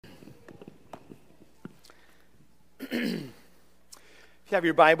If you have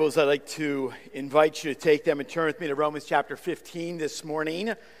your Bibles, I'd like to invite you to take them and turn with me to Romans chapter 15 this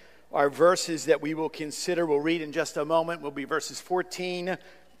morning. Our verses that we will consider, we'll read in just a moment, will be verses 14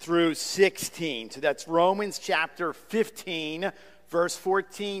 through 16. So that's Romans chapter 15, verse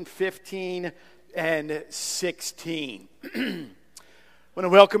 14, 15, and 16. I want to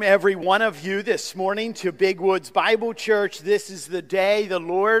welcome every one of you this morning to Big Woods Bible Church. This is the day the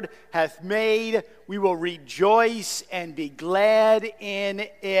Lord hath made. We will rejoice and be glad in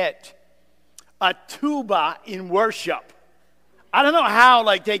it. A tuba in worship. I don't know how,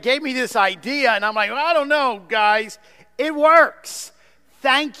 they gave me this idea, and I'm like, well, I don't know, guys. It works.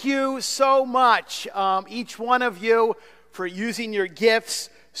 Thank you so much, each one of you, for using your gifts,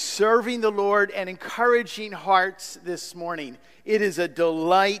 serving the Lord, and encouraging hearts this morning. It is a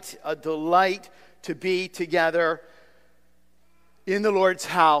delight to be together in the Lord's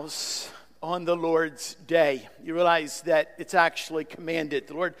house on the Lord's day. You realize that it's actually commanded.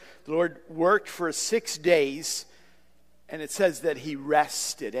 The Lord worked for 6 days, and it says that he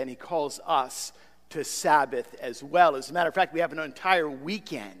rested, and he calls us to Sabbath as well. As a matter of fact, we have an entire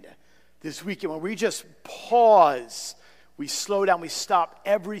weekend this weekend when we just pause, we slow down, we stop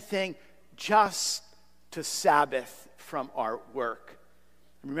everything just to Sabbath from our work.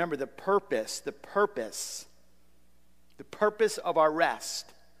 And remember, the purpose of our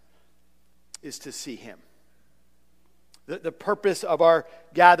rest is to see him. The purpose of our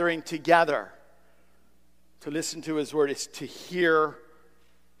gathering together to listen to his word is to hear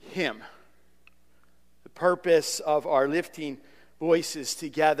him. The purpose of our lifting voices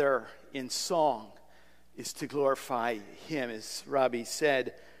together in song is to glorify him. As Robbie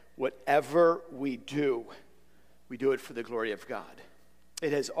said, whatever we do it for the glory of God.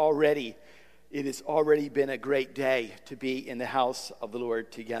 It has already been a great day to be in the house of the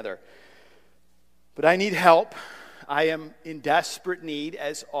Lord together. But I need help. I am in desperate need,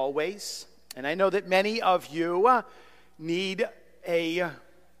 as always. And I know that many of you need a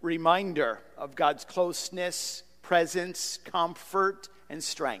reminder of God's closeness, presence, comfort, and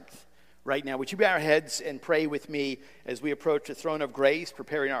strength. Right now, would you bow our heads and pray with me as we approach the throne of grace,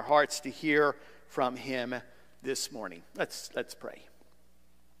 preparing our hearts to hear from him this morning. Let's pray.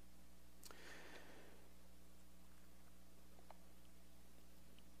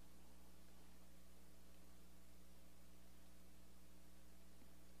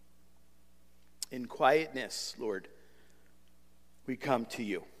 In quietness, Lord, we come to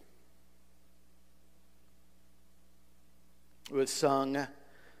you. We have sung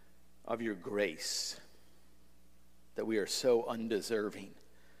of your grace that we are so undeserving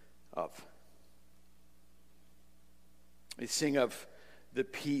of. We sing of the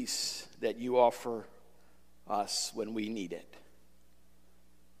peace that you offer us when we need it.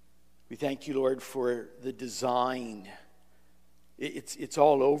 We thank you, Lord, for the design. It's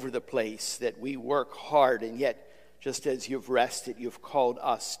all over the place that we work hard, and yet, just as you've rested, you've called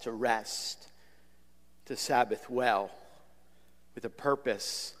us to rest, to Sabbath well, with a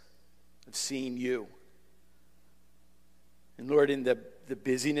purpose of seeing you. And Lord, in the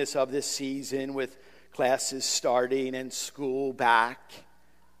busyness of this season with classes starting and school back,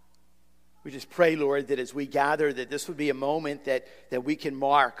 we just pray, Lord, that as we gather, that this would be a moment that we can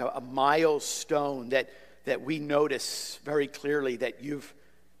mark, a milestone that we notice very clearly that you've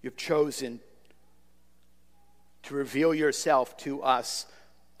chosen to reveal yourself to us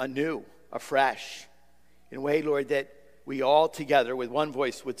anew, afresh, in a way, Lord, that we all together with one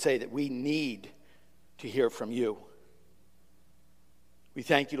voice would say that we need to hear from you. We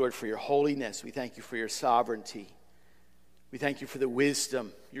thank you, Lord, for your holiness. We thank you for your sovereignty. We thank you for the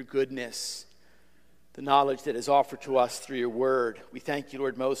wisdom, your goodness, the knowledge that is offered to us through your word. We thank you,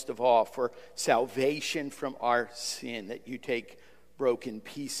 Lord, most of all for salvation from our sin, that you take broken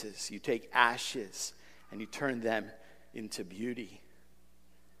pieces, you take ashes, and you turn them into beauty.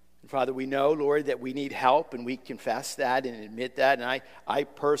 And Father, we know, Lord, that we need help, and we confess that and admit that. And I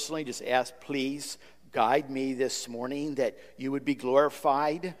personally just ask, please, guide me this morning, that you would be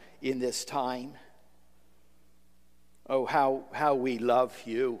glorified in this time. Oh, how we love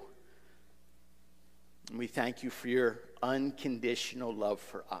you. And we thank you for your unconditional love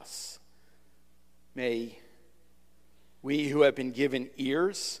for us. May we who have been given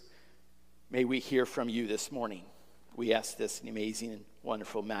ears, may we hear from you this morning. We ask this in the amazing and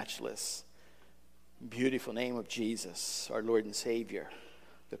wonderful, matchless, beautiful name of Jesus, our Lord and Savior,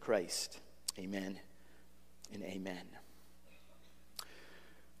 the Christ. Amen and amen.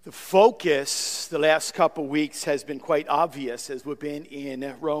 The focus the last couple weeks has been quite obvious as we've been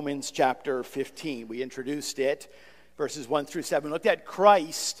in Romans chapter 15. We introduced it, verses 1 through 7. Looked at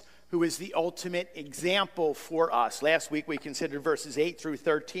Christ who is the ultimate example for us. Last week we considered verses 8 through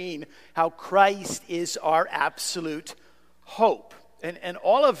 13, how Christ is our absolute hope. And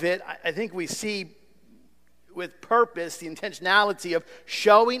all of it, I think we see with purpose the intentionality of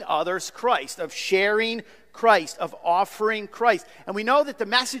showing others Christ, of sharing Christ, of offering Christ. And we know that the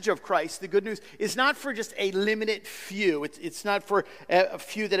message of Christ, the good news, is not for just a limited few. It's not for a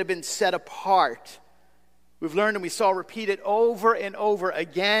few that have been set apart. We've learned and we saw repeated over and over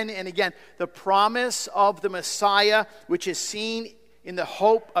again and again. The promise of the Messiah, which is seen in the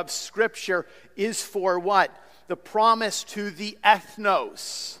hope of Scripture, is for what? The promise to the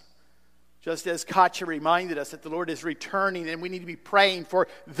ethnos. Just as Katja reminded us that the Lord is returning and we need to be praying for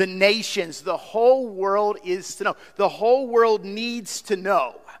the nations. The whole world is to know. The whole world needs to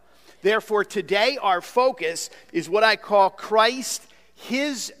know. Therefore, today our focus is what I call Christ,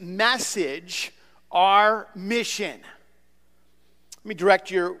 His message, our mission. Let me direct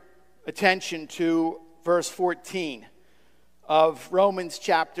your attention to verse 14 of Romans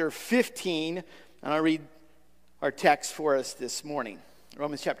chapter 15, and I'll read our text for us this morning.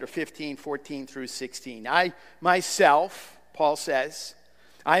 Romans chapter 15, 14 through 16. I myself, Paul says,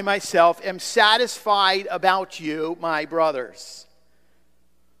 I myself am satisfied about you, my brothers,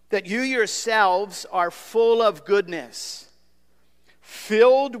 that you yourselves are full of goodness,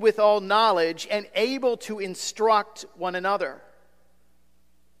 filled with all knowledge, and able to instruct one another.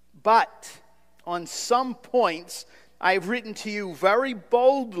 But on some points I have written to you very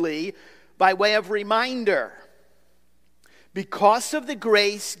boldly by way of reminder, because of the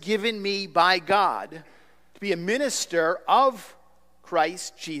grace given me by God to be a minister of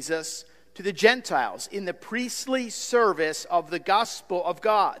Christ Jesus to the Gentiles in the priestly service of the gospel of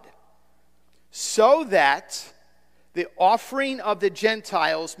God, so that the offering of the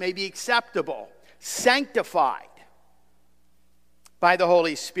Gentiles may be acceptable, sanctified by the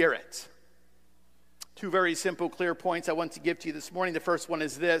Holy Spirit. Two very simple, clear points I want to give to you this morning. The first one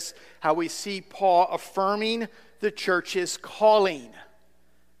is this: how we see Paul affirming the church's calling.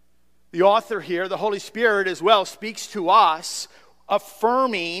 The author here, the Holy Spirit as well, speaks to us,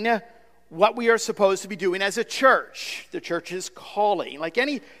 affirming what we are supposed to be doing as a church. The church's calling. Like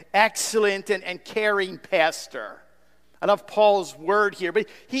any excellent and caring pastor, I love Paul's word here, but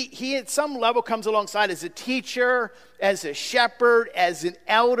he at some level comes alongside as a teacher, as a shepherd, as an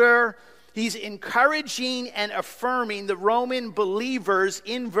elder. He's encouraging and affirming the Roman believers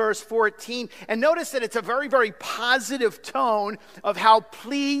in verse 14. And notice that it's a very, very positive tone of how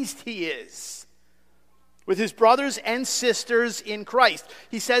pleased he is with his brothers and sisters in Christ.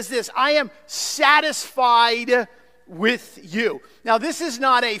 He says this: I am satisfied with you. Now, this is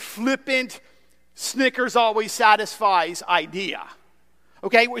not a flippant, Snickers always satisfies idea.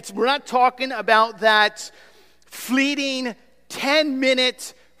 Okay, we're not talking about that fleeting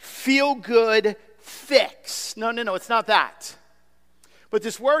 10-minute feel-good fix. No, it's not that. But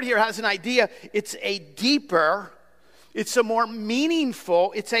this word here has an idea. It's a deeper, it's a more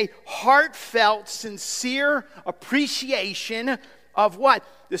meaningful, it's a heartfelt, sincere appreciation of what?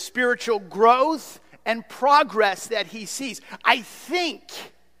 The spiritual growth and progress that he sees. I think,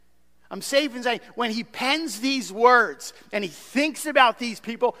 I'm safe in saying, when he pens these words and he thinks about these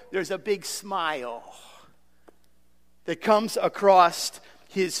people, there's a big smile that comes across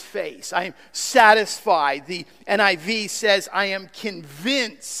his face. I am satisfied. The NIV says, I am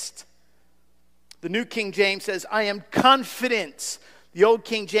convinced. The New King James says, I am confident. The Old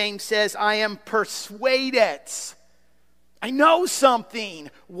King James says, I am persuaded. I know something.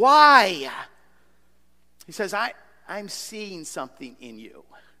 Why? He says, I'm seeing something in you.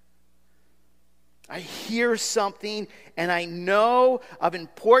 I hear something, and I know of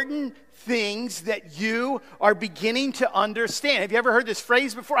important things that you are beginning to understand. Have you ever heard this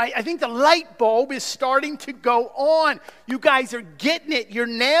phrase before? I think the light bulb is starting to go on. You guys are getting it. You're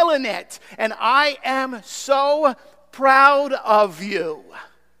nailing it. And I am so proud of you.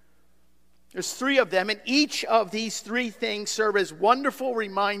 There's three of them, and each of these three things serve as wonderful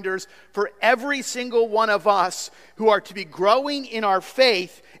reminders for every single one of us who are to be growing in our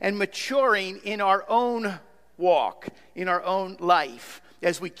faith and maturing in our own walk, in our own life,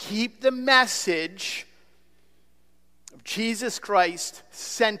 as we keep the message of Jesus Christ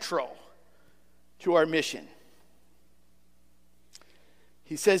central to our mission.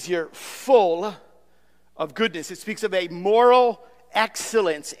 He says you're full of goodness. It speaks of a moral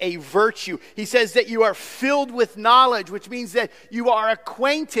excellence, a virtue. He says that you are filled with knowledge, which means that you are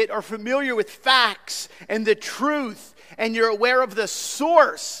acquainted or familiar with facts and the truth, and you're aware of the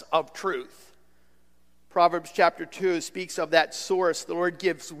source of truth. Proverbs chapter 2 speaks of that source. The Lord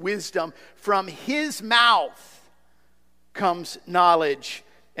gives wisdom. From his mouth comes knowledge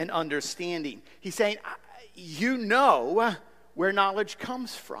and understanding. He's saying, you know where knowledge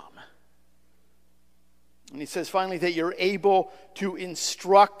comes from. And he says finally that you're able to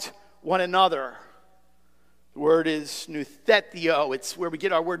instruct one another. The word is nouthetio. It's where we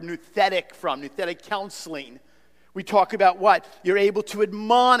get our word nouthetic from, nouthetic counseling. We talk about what? You're able to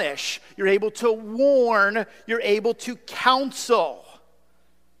admonish. You're able to warn. You're able to counsel.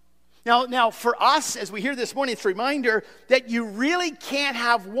 Now, for us, as we hear this morning, it's a reminder that you really can't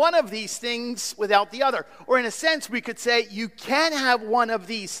have one of these things without the other. Or in a sense, we could say you can have one of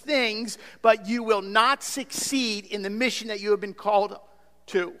these things, but you will not succeed in the mission that you have been called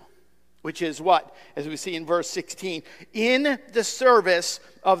to. Which is what? As we see in verse 16, in the service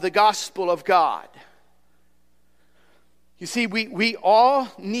of the gospel of God. You see, we all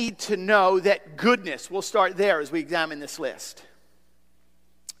need to know that goodness, we'll start there as we examine this list.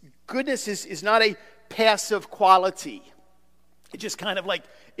 Goodness is not a passive quality. It just kind of like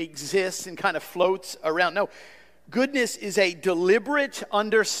exists and kind of floats around. No, goodness is a deliberate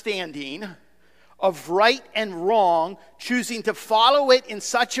understanding of right and wrong, choosing to follow it in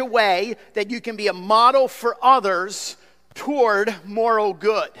such a way that you can be a model for others toward moral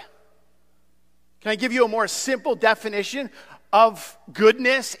good. Can I give you a more simple definition of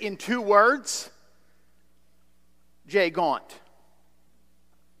goodness in 2 words? Jay Gaunt.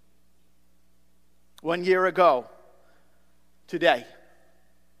 1 year ago today,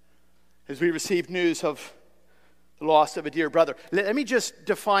 as we received news of the loss of a dear brother. Let me just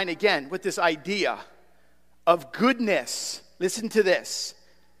define again what this idea of goodness. Listen to this.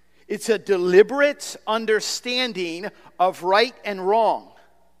 It's a deliberate understanding of right and wrong.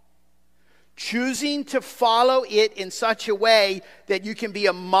 Choosing to follow it in such a way that you can be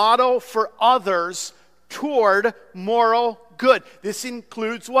a model for others toward moral good. This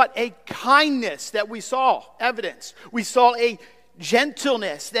includes what? A kindness that we saw evidence. We saw a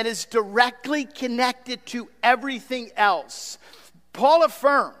gentleness that is directly connected to everything else. Paul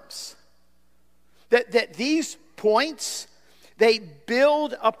affirms that these points, they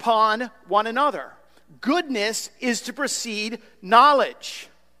build upon one another. Goodness is to precede knowledge.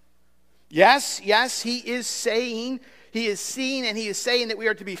 Yes, he is seeing and he is saying that we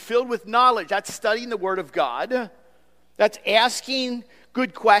are to be filled with knowledge. That's studying the Word of God. That's asking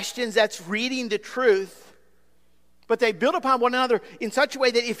good questions. That's reading the truth. But they build upon one another in such a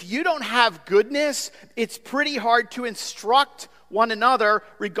way that if you don't have goodness, it's pretty hard to instruct one another,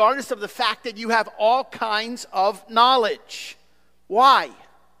 regardless of the fact that you have all kinds of knowledge. Why?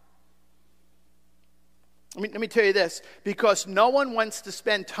 Let me tell you this. Because no one wants to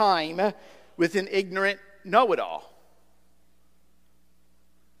spend time with an ignorant know-it-all.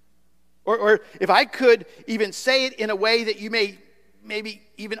 Or if I could even say it in a way that you may maybe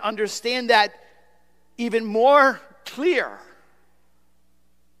even understand that even more clear.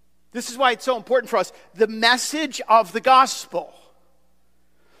 This is why it's so important for us. The message of the gospel,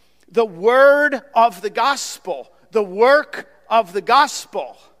 the word of the gospel, the work of the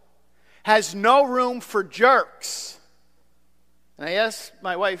gospel has no room for jerks. And I asked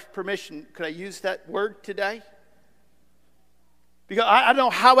my wife permission, could I use that word today? Because I don't know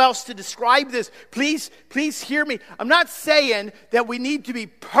how else to describe this. Please hear me. I'm not saying that we need to be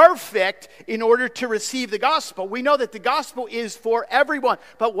perfect in order to receive the gospel. We know that the gospel is for everyone.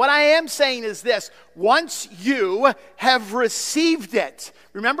 But what I am saying is this. Once you have received it,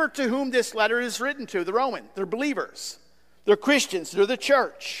 remember to whom this letter is written to, the Roman. They're believers. They're Christians. They're the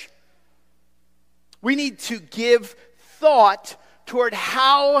church. We need to give thought toward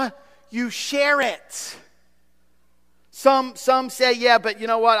how you share it. Some say, yeah, but you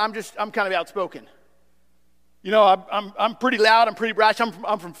know what? I'm kind of outspoken. You know, I'm pretty loud. I'm pretty brash.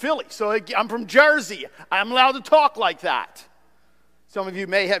 I'm from Philly, so I'm from Jersey. I'm allowed to talk like that. Some of you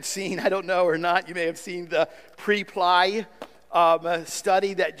may have seen, I don't know or not, you may have seen the Preply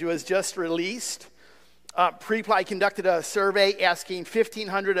study that was just released. Preply conducted a survey asking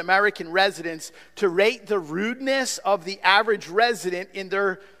 1,500 American residents to rate the rudeness of the average resident in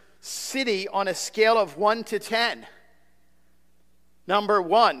their city on a scale of 1 to 10. Number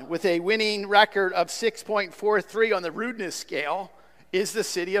 1, with a winning record of 6.43 on the rudeness scale, is the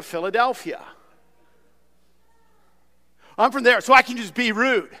city of Philadelphia. I'm from there, so I can just be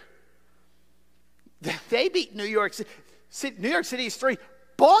rude. They beat New York City. New York City is 3.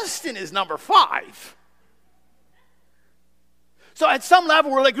 Boston is number 5. So at some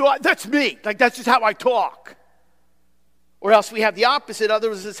level, we're like, oh, that's me. Like, that's just how I talk. Or else we have the opposite.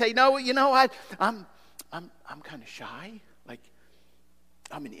 Others that say, no, you know what? I'm kind of shy. Like,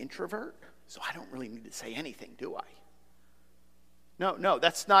 I'm an introvert, so I don't really need to say anything, do I? No,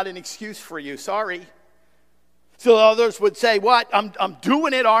 that's not an excuse for you. Sorry. So others would say, what? I'm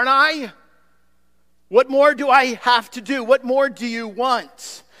doing it, aren't I? What more do I have to do? What more do you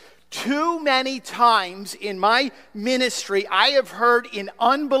want? Too many times in my ministry, I have heard an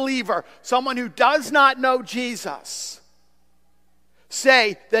unbeliever, someone who does not know Jesus,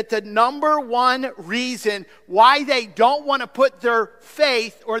 say that the number one reason why they don't want to put their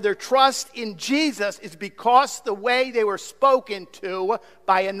faith or their trust in Jesus is because the way they were spoken to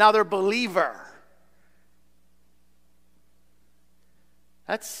by another believer.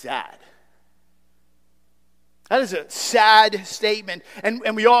 That's sad. That is a sad statement.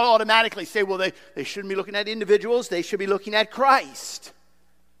 And we all automatically say, well, they shouldn't be looking at individuals. They should be looking at Christ.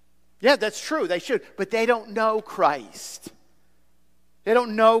 Yeah, that's true. They should. But they don't know Christ. They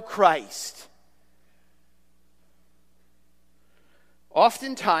don't know Christ.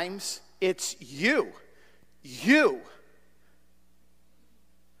 Oftentimes, it's you. You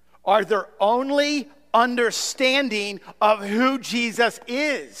are their only understanding of who Jesus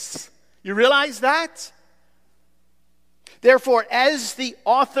is. You realize that? Therefore, as the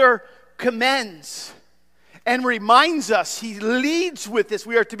author commends and reminds us, he leads with this,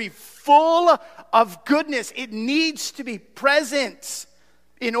 we are to be full of goodness. It needs to be present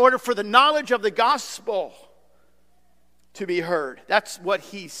in order for the knowledge of the gospel to be heard. That's what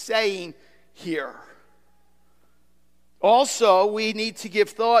he's saying here. Also, we need to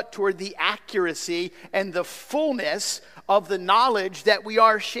give thought toward the accuracy and the fullness of the knowledge that we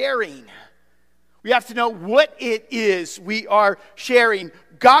are sharing. We have to know what it is we are sharing.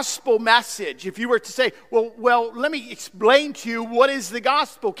 Gospel message. If you were to say, well, let me explain to you what is the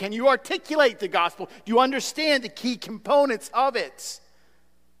gospel. Can you articulate the gospel? Do you understand the key components of it?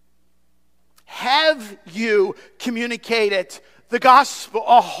 Have you communicated the gospel?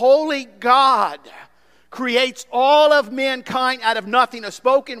 A holy God creates all of mankind out of nothing, a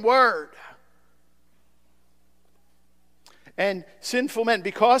spoken word. And sinful men,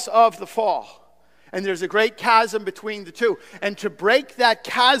 because of the fall, and there's a great chasm between the two. And to break that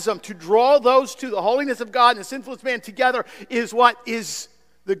chasm, to draw those two, the holiness of God and the sinfulness of man together, is what is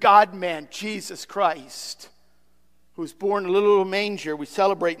the God-man, Jesus Christ, who was born in a little manger. We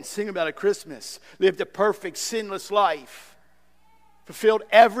celebrate and sing about at Christmas. Lived a perfect, sinless life. Fulfilled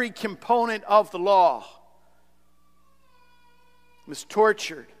every component of the law. Was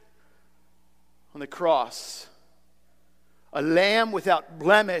tortured on the cross. A lamb without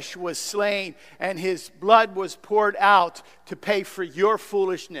blemish was slain, and his blood was poured out to pay for your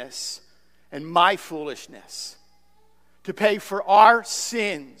foolishness and my foolishness. To pay for our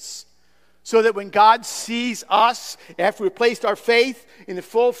sins. So that when God sees us, after we've placed our faith in the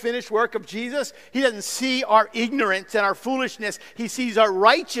full finished work of Jesus, he doesn't see our ignorance and our foolishness. He sees our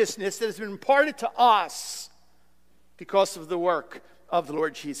righteousness that has been imparted to us because of the work of the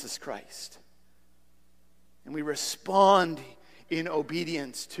Lord Jesus Christ. And we respond in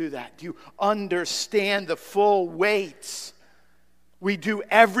obedience to that. Do you understand the full weight? We do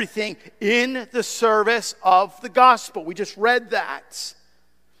everything in the service of the gospel. We just read that.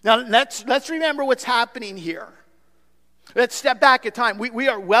 Now let's remember what's happening here. Let's step back in time. We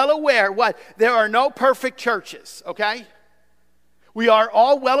are well aware there are no perfect churches, okay? We are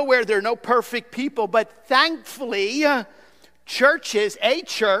all well aware there are no perfect people, but thankfully, churches, a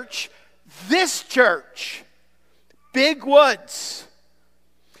church, this church, Big Woods,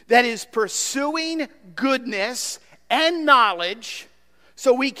 that is pursuing goodness and knowledge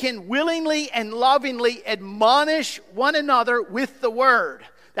so we can willingly and lovingly admonish one another with the word.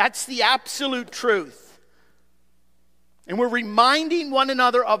 That's the absolute truth. And we're reminding one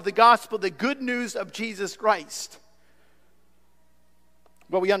another of the gospel, the good news of Jesus Christ.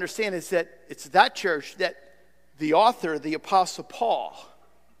 What we understand is that it's that church that the author, the Apostle Paul,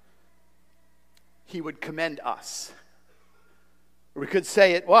 he would commend us. Or we could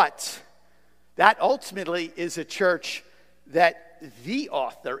say it what? That ultimately is a church that the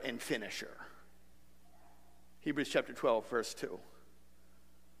author and finisher. Hebrews chapter 12, verse 2.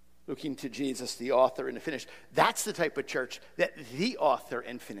 Looking to Jesus, the author and the finisher. That's the type of church that the author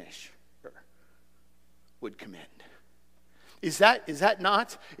and finisher would commend. Is that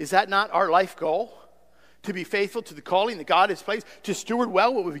not our life goal? To be faithful to the calling that God has placed, to steward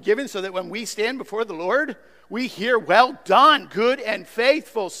well what we've been given, so that when we stand before the Lord, we hear, well done, good and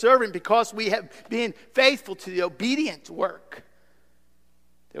faithful servant, because we have been faithful to the obedient work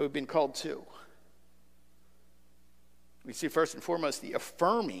that we've been called to. We see first and foremost the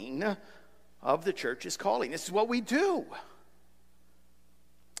affirming of the church's calling. This is what we do.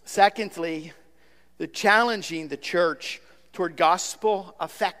 Secondly, the challenging the church toward gospel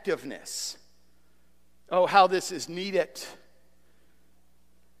effectiveness. Oh, how this is needed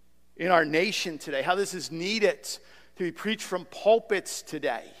in our nation today, how this is needed to be preached from pulpits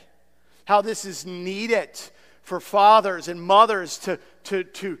today, how this is needed for fathers and mothers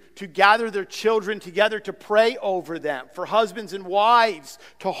to gather their children together to pray over them, for husbands and wives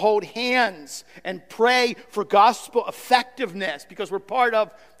to hold hands and pray for gospel effectiveness because we're part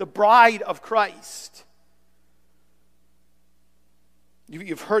of the bride of Christ.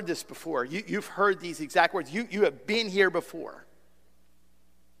 You've heard this before. You've heard these exact words. You have been here before.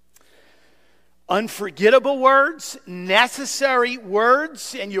 Unforgettable words, necessary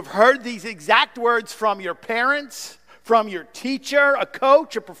words, and you've heard these exact words from your parents, from your teacher, a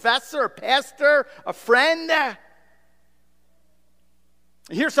coach, a professor, a pastor, a friend.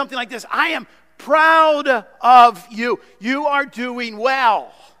 Here's something like this: I am proud of you. You are doing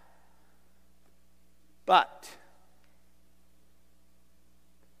well. But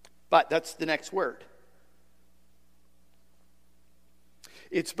that's the next word.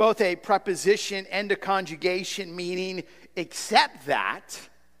 It's both a preposition and a conjugation, meaning except that,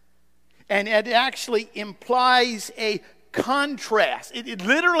 and it actually implies a contrast. It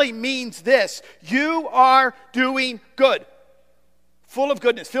literally means this: you are doing good, full of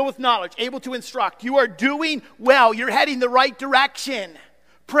goodness, filled with knowledge, able to instruct. You are doing well. You're heading the right direction.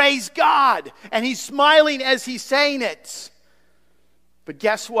 Praise God. And he's smiling as he's saying it. But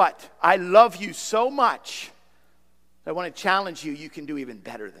guess what? I love you so much. I want to challenge you. You can do even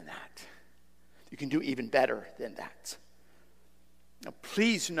better than that. You can do even better than that. Now,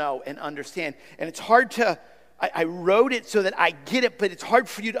 please know and understand. And it's hard to, I wrote it so that I get it, but it's hard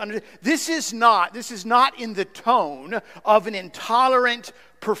for you to understand. This is not in the tone of an intolerant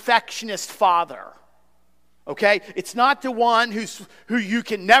perfectionist father. Okay? It's not the one who you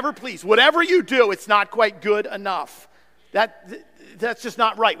can never please. Whatever you do, it's not quite good enough. That's just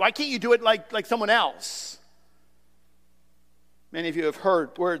not right. Why can't you do it like someone else? Many of you have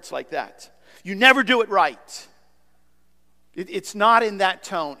heard words like that. You never do it right. It's not in that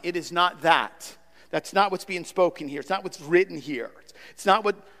tone. It is not that. That's not what's being spoken here. It's not what's written here. It's not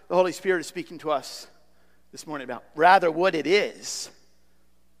what the Holy Spirit is speaking to us this morning about. Rather, what it is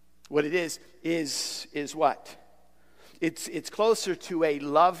what? It's closer to a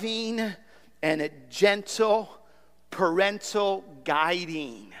loving and a gentle parental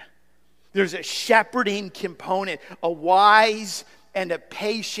guiding. There's a shepherding component, a wise and a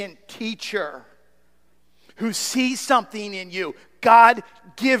patient teacher who sees something in you,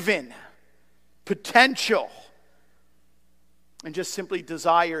 God-given potential, and just simply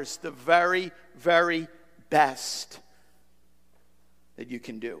desires the very, very best that you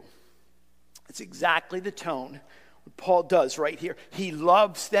can do. It's exactly the tone what Paul does right here. He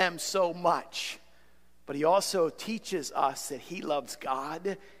loves them so much, but he also teaches us that he loves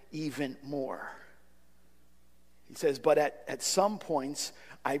God even more. He says, but at some points,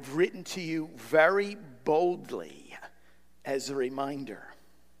 I've written to you very boldly as a reminder.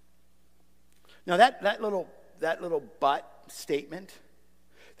 Now that little but statement,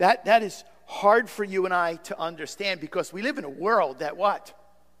 that is hard for you and I to understand because we live in a world that what?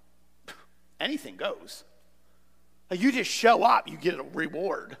 Anything goes. Like you just show up, you get a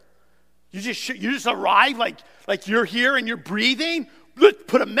reward. You just arrive like you're here and you're breathing. Let's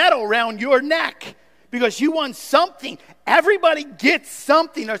put a medal around your neck because you won something. Everybody gets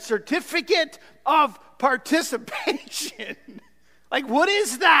something, a certificate of participation. Like, what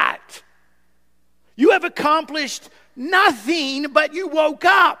is that? You have accomplished nothing, but you woke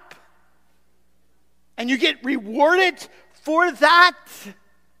up. And you get rewarded for that.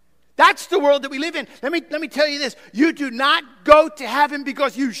 That's the world that we live in. Let me tell you this. You do not go to heaven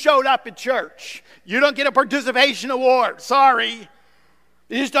because you showed up at church. You don't get a participation award. Sorry.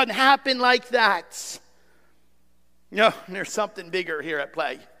 It just doesn't happen like that. No, there's something bigger here at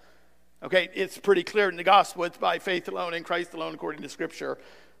play. Okay, it's pretty clear in the gospel. It's by faith alone in Christ alone according to Scripture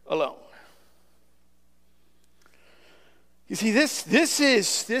alone. You see, this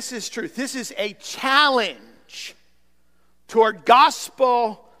is truth. This is a challenge toward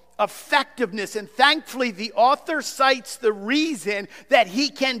gospel effectiveness. And thankfully, the author cites the reason that he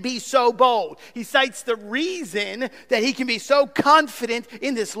can be so bold. He cites the reason that he can be so confident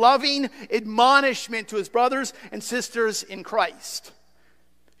in this loving admonishment to his brothers and sisters in Christ.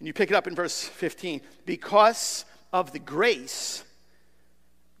 And you pick it up in verse 15. Because of the grace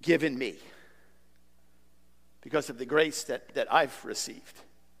given me. Because of the grace that I've received.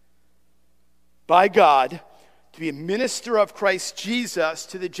 By God, to be a minister of Christ Jesus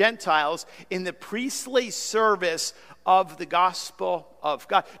to the Gentiles in the priestly service of the gospel of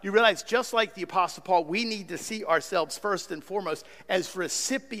God. You realize, just like the Apostle Paul, we need to see ourselves first and foremost as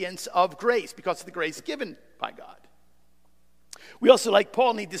recipients of grace because of the grace given by God. We also, like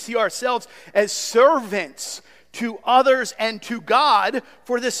Paul, need to see ourselves as servants to others and to God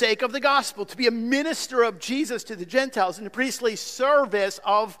for the sake of the gospel, to be a minister of Jesus to the Gentiles in the priestly service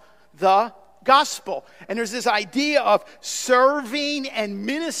of the gospel. And there's this idea of serving and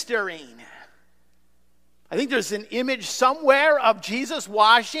ministering. I think there's an image somewhere of Jesus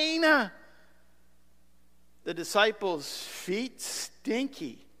washing the disciples' feet,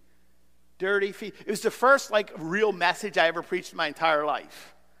 stinky, dirty feet. It was the first real message I ever preached in my entire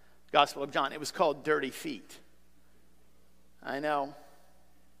life. Gospel of John. It was called Dirty Feet. I know.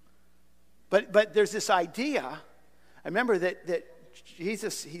 But there's this idea. I remember that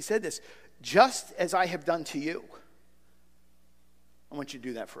Jesus, he said this, just as I have done to you, I want you to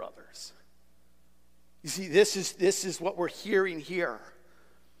do that for others. You see, this is what we're hearing here.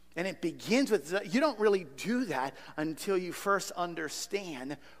 And it begins with, you don't really do that until you first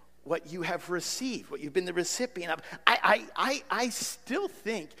understand what you have received, what you've been the recipient of. I still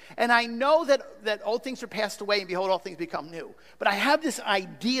think, and I know that old things are passed away and behold, all things become new. But I have this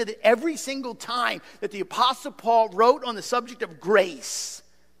idea that every single time that the Apostle Paul wrote on the subject of grace,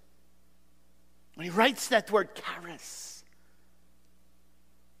 when he writes that word charis,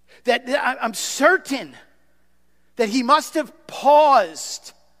 that I'm certain that he must have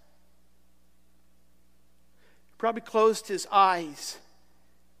paused, probably closed his eyes,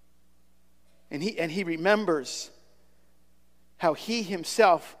 and he remembers how he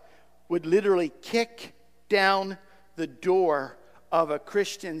himself would literally kick down the door of a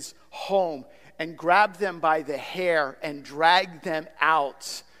Christian's home and grab them by the hair and drag them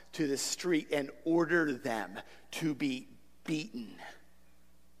out to the street and order them to be beaten.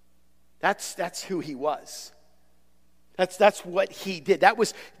 That's who he was. That's what he did. That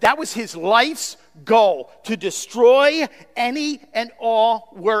was his life's goal, to destroy any and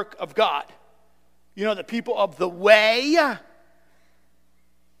all work of God. You know, the people of the way,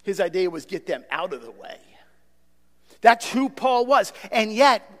 his idea was get them out of the way. That's who Paul was. And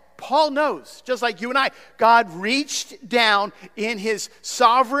yet, Paul knows, just like you and I, God reached down in his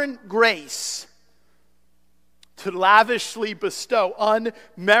sovereign grace to lavishly bestow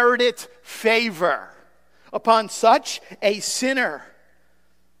unmerited favor upon such a sinner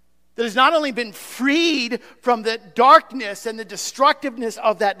that has not only been freed from the darkness and the destructiveness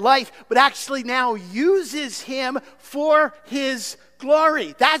of that life, but actually now uses him for his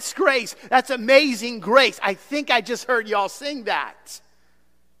glory. That's grace. That's amazing grace. I think I just heard y'all sing that.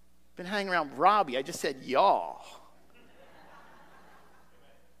 Been hanging around Robbie. I just said y'all.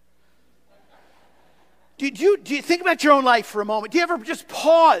 Do you think about your own life for a moment? Do you ever just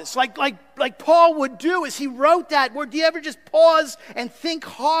pause like Paul would do as he wrote that word? Do you ever just pause and think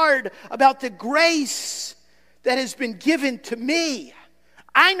hard about the grace that has been given to me?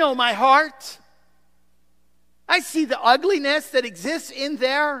 I know my heart. I see the ugliness that exists in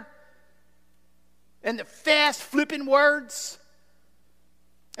there and the fast flipping words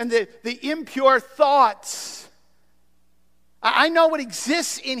and the impure thoughts. I know what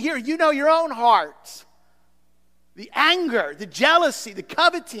exists in here. You know your own heart. The anger, the jealousy, the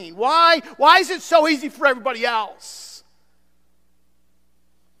coveting. Why is it so easy for everybody else?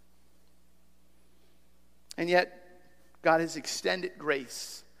 And yet, God has extended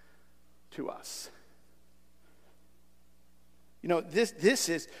grace to us. You know,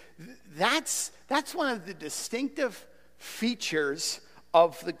 that's one of the distinctive features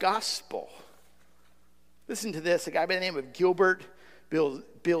of the gospel. Listen to this, a guy by the name of Gilbert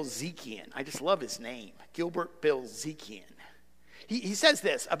Bilezikian. I just love his name, Gilbert Bilezikian. He says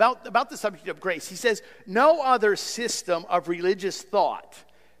this about the subject of grace. He says, no other system of religious thought,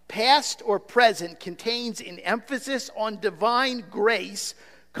 past or present, contains an emphasis on divine grace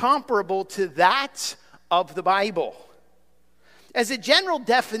comparable to that of the Bible. As a general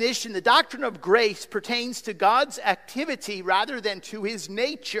definition, the doctrine of grace pertains to God's activity rather than to his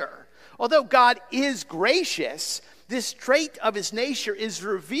nature. Although God is gracious, this trait of his nature is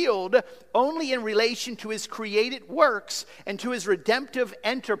revealed only in relation to his created works and to his redemptive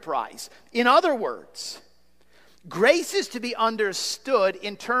enterprise. In other words, grace is to be understood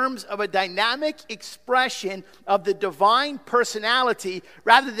in terms of a dynamic expression of the divine personality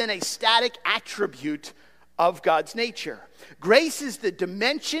rather than a static attribute of God's nature. Grace is the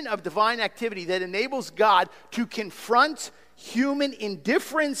dimension of divine activity that enables God to confront human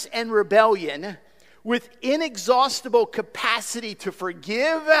indifference and rebellion with inexhaustible capacity to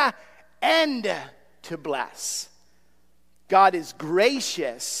forgive and to bless. God is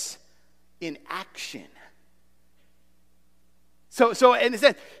gracious in action. So in a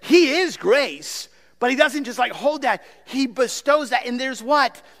sense, he is grace, but he doesn't just hold that. He bestows that. And there's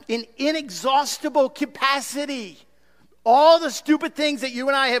what? An inexhaustible capacity. All the stupid things that you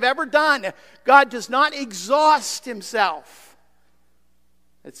and I have ever done, God does not exhaust himself.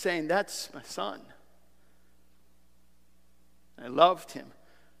 It's saying, that's my son. I loved him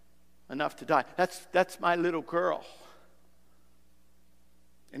enough to die. That's my little girl.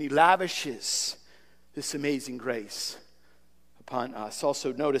 And he lavishes this amazing grace upon us.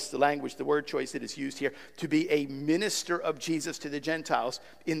 Also notice the language, the word choice that is used here, to be a minister of Jesus to the Gentiles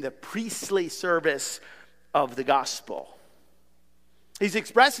in the priestly service of the gospel. He's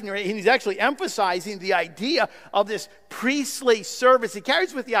expressing, and he's actually emphasizing the idea of this priestly service. It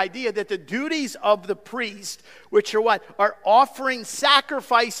carries with the idea that the duties of the priest, which are what? Are offering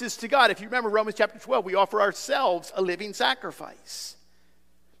sacrifices to God. If you remember Romans chapter 12, we offer ourselves a living sacrifice.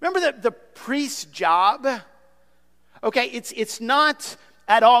 Remember the priest's job? Okay, it's not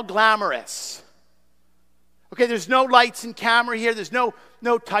at all glamorous. Okay, there's no lights and camera here. There's no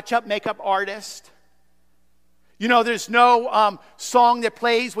touch-up makeup artist. You know, there's no song that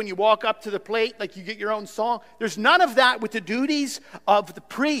plays when you walk up to the plate, like you get your own song. There's none of that with the duties of the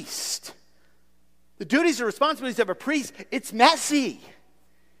priest. The duties and responsibilities of a priest, it's messy.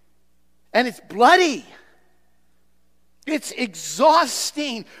 And it's bloody. It's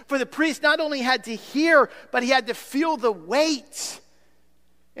exhausting for the priest. Not only had to hear, but he had to feel the weight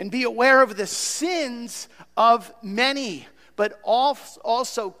and be aware of the sins of many, but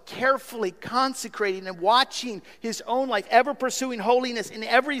also carefully consecrating and watching his own life, ever pursuing holiness in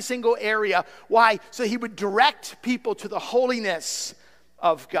every single area. Why? So he would direct people to the holiness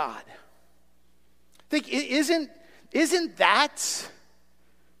of God. Think, isn't that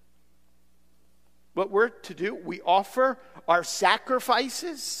what we're to do? We offer our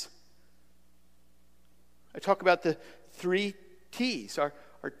sacrifices. I talk about the 3 T's, our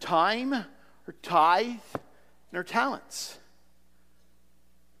time, our tithe, and our talents.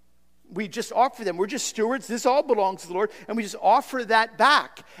 We just offer them. We're just stewards. This all belongs to the Lord, and we just offer that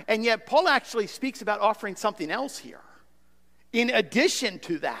back. And yet Paul actually speaks about offering something else here in addition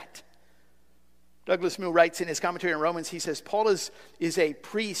to that. Douglas Moo writes in his commentary on Romans, he says, Paul is a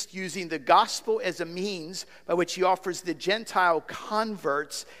priest using the gospel as a means by which he offers the Gentile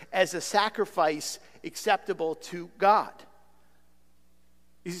converts as a sacrifice acceptable to God.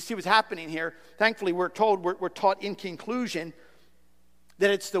 You see what's happening here? Thankfully, we're taught in conclusion that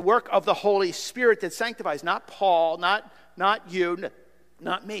it's the work of the Holy Spirit that sanctifies, not Paul, not you,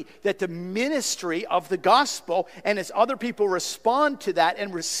 not me. That the ministry of the gospel, and as other people respond to that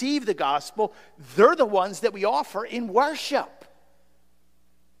and receive the gospel, they're the ones that we offer in worship.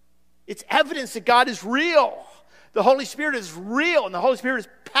 It's evidence that God is real. The Holy Spirit is real, and the Holy Spirit is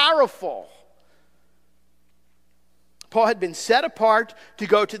powerful. Paul had been set apart to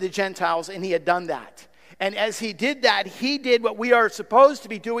go to the Gentiles, and he had done that. And as he did that, he did what we are supposed to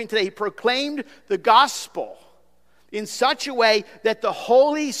be doing today. He proclaimed the gospel in such a way that the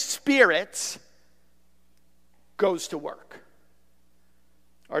Holy Spirit goes to work.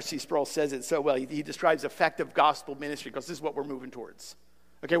 R.C. Sproul says it so well. He describes effective gospel ministry because this is what we're moving towards.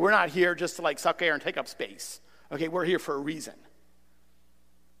 Okay, we're not here just to suck air and take up space. Okay, we're here for a reason.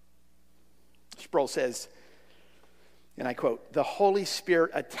 Sproul says, and I quote, "The Holy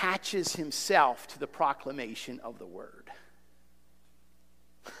Spirit attaches himself to the proclamation of the word."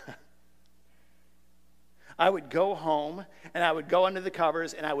 I would go home and I would go under the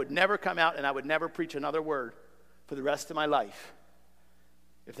covers and I would never come out and I would never preach another word for the rest of my life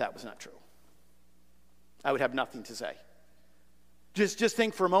if that was not true. I would have nothing to say. Just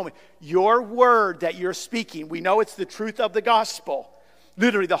think for a moment. Your word that you're speaking, we know it's the truth of the gospel.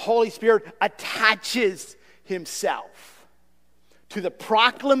 Literally, the Holy Spirit attaches himself to the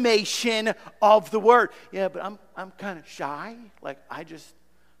proclamation of the word. Yeah, but I'm kind of shy. I'm just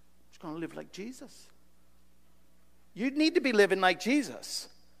going to live like Jesus. You need to be living like Jesus.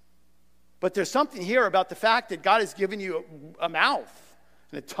 But there's something here about the fact that God has given you a mouth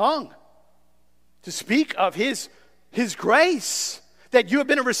and a tongue to speak of his grace that you have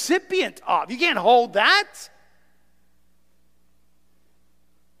been a recipient of. You can't hold that.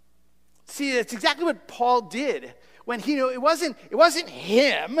 See, that's exactly what Paul did when he knew it wasn't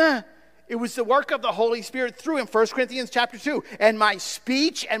him. It was the work of the Holy Spirit through him. 1 Corinthians chapter 2. And my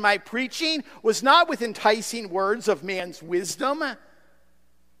speech and my preaching was not with enticing words of man's wisdom,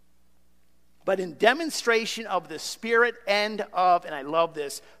 but in demonstration of the Spirit and I love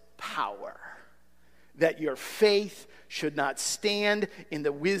this, power. That your faith should not stand in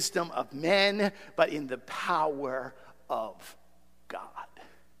the wisdom of men, but in the power of God.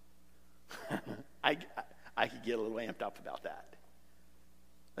 I could get a little amped up about that.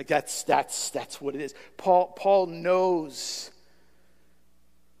 That's what it is. Paul knows,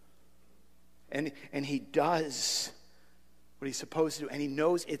 and he does what he's supposed to do. And he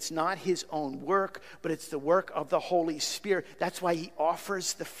knows it's not his own work, but it's the work of the Holy Spirit. That's why he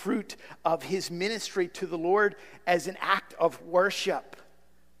offers the fruit of his ministry to the Lord as an act of worship,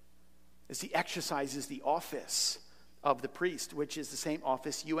 as he exercises the office of the priest, which is the same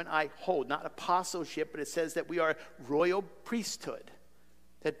office you and I hold. Not apostleship, but it says that we are royal priesthood,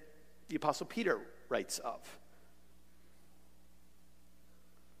 that the Apostle Peter writes of.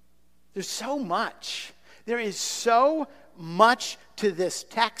 There's so much. There is so much to this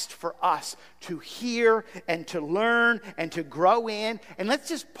text for us to hear and to learn and to grow in. And let's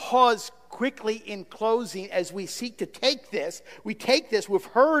just pause quickly in closing as we seek to take this. We take this, we've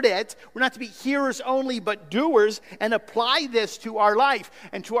heard it. We're not to be hearers only, but doers, and apply this to our life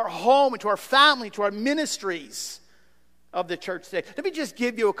and to our home and to our family, to our ministries of the church today. Let me just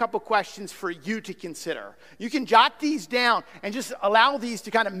give you a couple questions for you to consider. You can jot these down and just allow these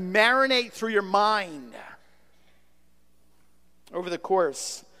to kind of marinate through your mind over the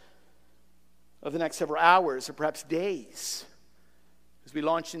course of the next several hours or perhaps days as we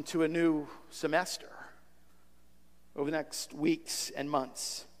launch into a new semester over the next weeks and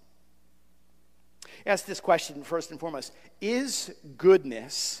months. Ask this question first and foremost: is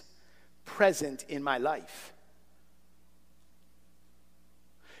goodness present in my life?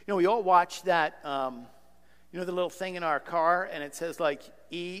 You know, we all watch that, the little thing in our car, and it says like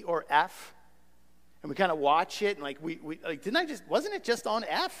E or F. And we kind of watch it, and wasn't it just on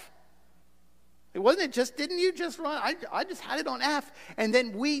F? Didn't you just run? I just had it on F. And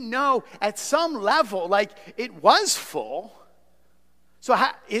then we know at some level, like, it was full. So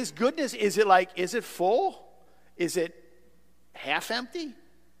is goodness, is it full? Is it half empty?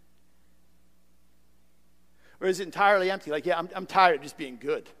 Or is it entirely empty? Like, yeah, I'm tired of just being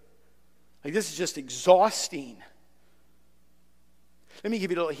good. Like, this is just exhausting. Let me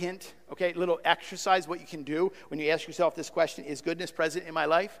give you a little hint, okay? A little exercise, what you can do when you ask yourself this question: is goodness present in my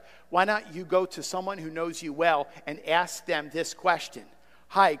life? Why not you go to someone who knows you well and ask them this question: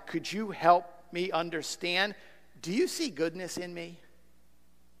 hi, could you help me understand? Do you see goodness in me?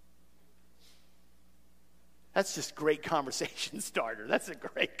 That's just great conversation starter. That's a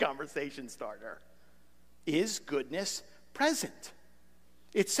great conversation starter. Is goodness present?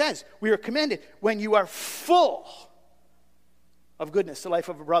 It says we are commended when you are full of goodness, the life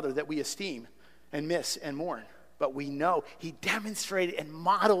of a brother that we esteem and miss and mourn. But we know he demonstrated and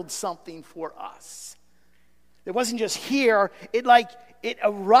modeled something for us. It wasn't just here, it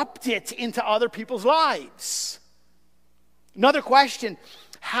erupted into other people's lives. Another question: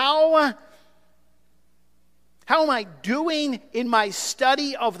 how am I doing in my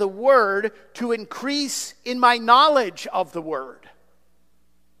study of the Word to increase in my knowledge of the Word?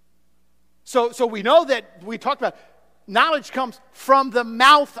 So we know that we talked about knowledge comes from the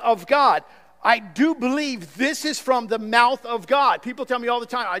mouth of God. I do believe this is from the mouth of God. People tell me all the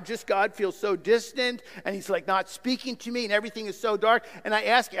time, God feels so distant, and he's like not speaking to me, and everything is so dark. And I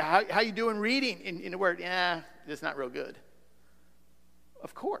ask you, how you doing reading in the Word? Yeah, it's not real good.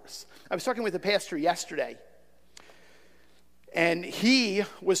 Of course. I was talking with a pastor yesterday, and he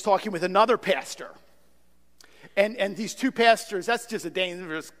was talking with another pastor. And these two pastors, that's just a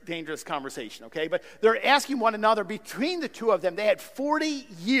dangerous conversation, okay? But they're asking one another, between the two of them, they had 40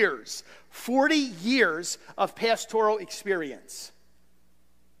 years of pastoral experience.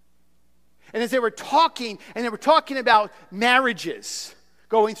 And as they were talking about marriages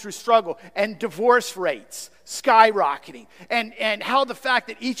going through struggle and divorce rates skyrocketing, and how the fact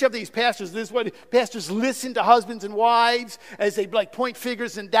that each of these pastors, this is what pastors listen to husbands and wives as they point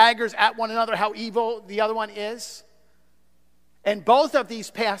fingers and daggers at one another, how evil the other one is. And both of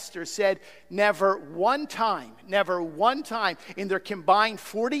these pastors said never one time in their combined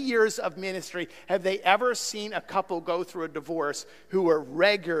 40 years of ministry have they ever seen a couple go through a divorce who were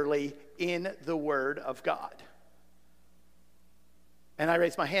regularly in the Word of God. And I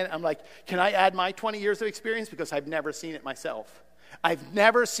raised my hand. I'm like, can I add my 20 years of experience? Because I've never seen it myself. I've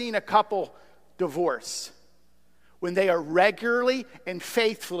never seen a couple divorce when they are regularly and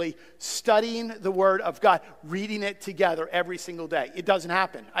faithfully studying the Word of God, reading it together every single day. It doesn't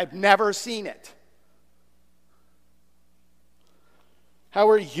happen. I've never seen it.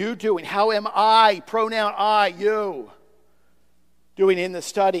 How are you doing? How am I, pronoun I, you, doing in the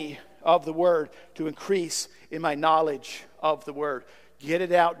study of the Word to increase in my knowledge of the Word? Get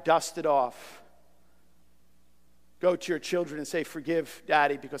it out, dust it off. Go to your children and say, forgive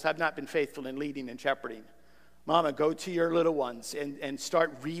Daddy because I've not been faithful in leading and shepherding. Mama, go to your little ones and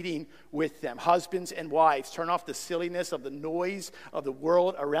start reading with them. Husbands and wives, turn off the silliness of the noise of the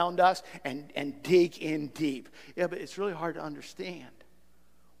world around us and dig in deep. Yeah, but it's really hard to understand.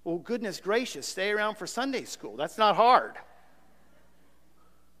 Well, goodness gracious, stay around for Sunday school. That's not hard.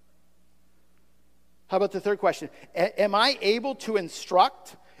 How about the third question? Am I able to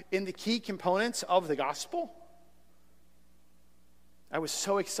instruct in the key components of the gospel? I was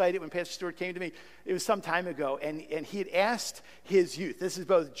so excited when Pastor Stewart came to me. It was some time ago, and he had asked his youth, this is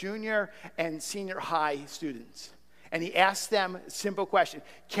both junior and senior high students, and he asked them a simple question: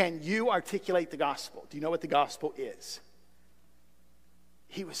 can you articulate the gospel? Do you know what the gospel is?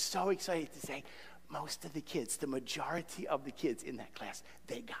 He was so excited to say, most of the kids, the majority of the kids in that class,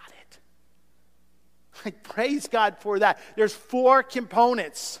 they got it. Like, praise God for that. There's 4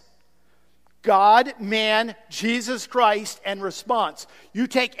 components: God, man, Jesus Christ, and response. You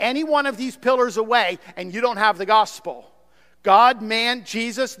take any one of these pillars away and you don't have the gospel. God, man,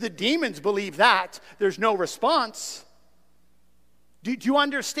 Jesus, the demons believe that. There's no response. Do you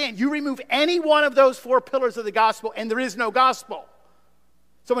understand? You remove any one of those 4 pillars of the gospel and there is no gospel.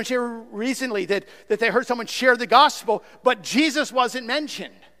 Someone shared recently that they heard someone share the gospel, but Jesus wasn't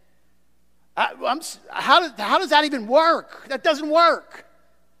mentioned. How does that even work? That doesn't work.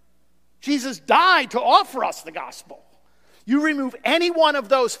 Jesus died to offer us the gospel. You remove any one of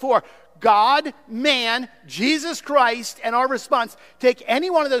those 4, God, man, Jesus Christ, and our response. Take any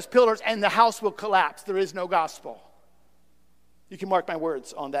one of those pillars and the house will collapse. There is no gospel. You can mark my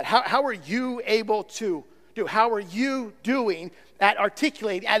words on that. How are you able to do? How are you doing at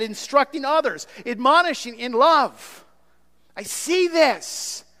articulating, at instructing others, admonishing in love? I see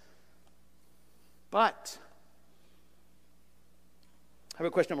this. But I have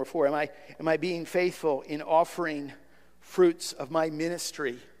a question number 4. Am I being faithful in offering fruits of my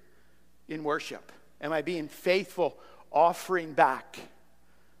ministry in worship? Am I being faithful offering back?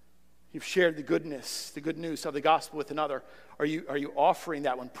 You've shared the good news of the gospel with another. Are you offering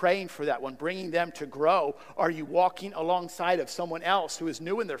that one, praying for that one, bringing them to grow? Are you walking alongside of someone else who is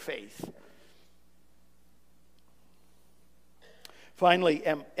new in their faith? Finally,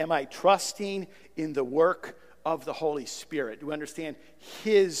 am I trusting in the work of the Holy Spirit? Do you understand?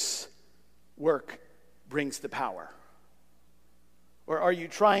 His work brings the power. Or are you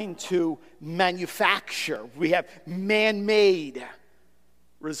trying to manufacture? We have man-made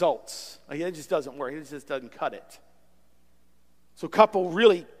results. Like, it just doesn't work. It just doesn't cut it. So a couple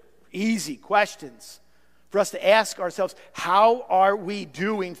really easy questions for us to ask ourselves. How are we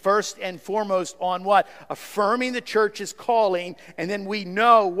doing first and foremost on what? Affirming the church's calling, and then we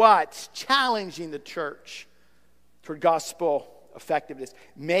know what? Challenging the church toward gospel effectiveness.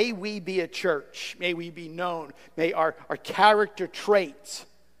 May we be a church. May we be known. May our character traits.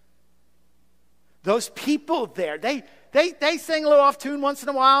 Those people there, they sing a little off tune once in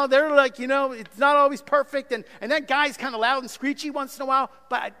a while. They're like, it's not always perfect. And that guy's kind of loud and screechy once in a while.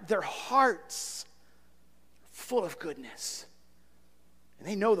 But their hearts are full of goodness. And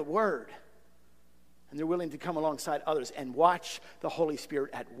they know the word. And they're willing to come alongside others and watch the Holy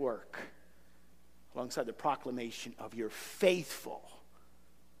Spirit at work alongside the proclamation of your faithful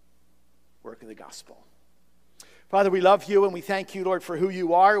work of the gospel. Father, we love you and we thank you, Lord, for who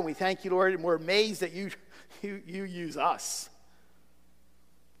you are. And we thank you, Lord, and we're amazed that you use us.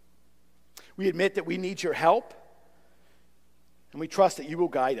 We admit that we need your help, and we trust that you will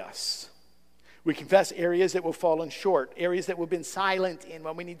guide us. We confess areas that we've fallen short, areas that we've been silent in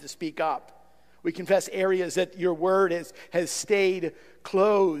when we need to speak up. We confess areas that your word has stayed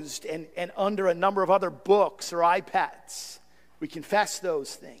closed and under a number of other books or iPads. We confess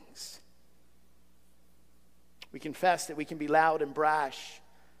those things. We confess that we can be loud and brash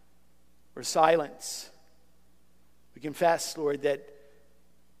or silence. We confess, Lord, that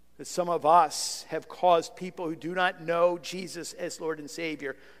some of us have caused people who do not know Jesus as Lord and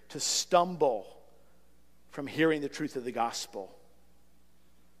Savior to stumble from hearing the truth of the gospel.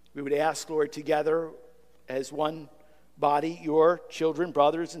 We would ask, Lord, together as one body, your children,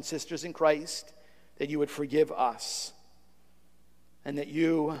 brothers and sisters in Christ, that you would forgive us and that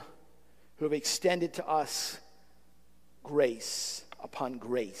you who have extended to us grace upon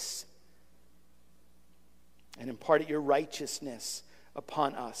grace and imparted your righteousness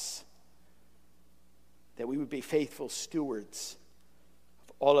upon us, that we would be faithful stewards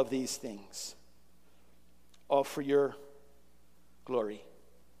of all of these things, all for your glory.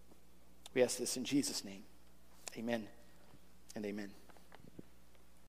 We ask this in Jesus' name. Amen and amen.